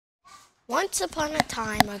Once upon a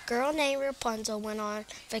time, a girl named Rapunzel went on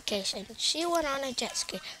vacation. She went on a jet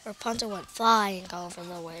ski. Rapunzel went flying over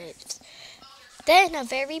the waves. Then a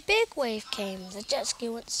very big wave came. The jet ski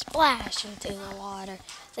went splash into the water.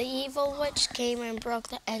 The evil witch came and broke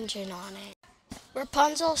the engine on it.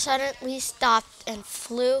 Rapunzel suddenly stopped and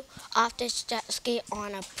flew off this jet ski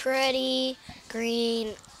on a pretty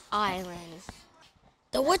green island.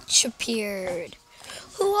 The witch appeared.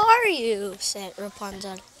 "Who are you?" said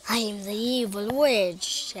Rapunzel. "I am the evil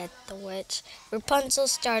witch," said the witch. Rapunzel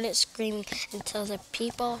started screaming until the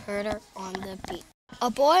people heard her on the beach. A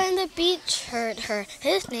boy on the beach heard her.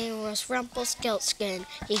 His name was Rumpelstiltskin.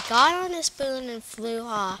 He got on his spoon and flew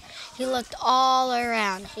off. He looked all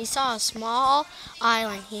around. He saw a small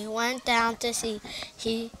island. He went down to see.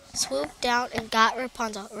 He swooped down and got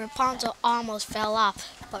Rapunzel. Rapunzel almost fell off,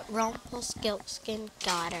 but Rumpelstiltskin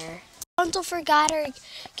got her. Rapunzel forgot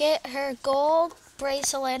get her gold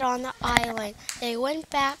bracelet on the island. They went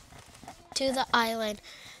back to the island.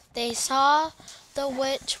 They saw the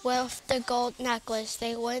witch with the gold necklace.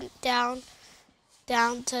 They went down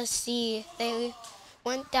to see. They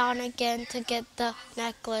went down again to get the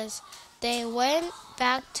necklace. They went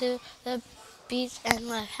back to the beach and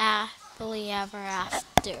lived happily ever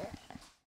after.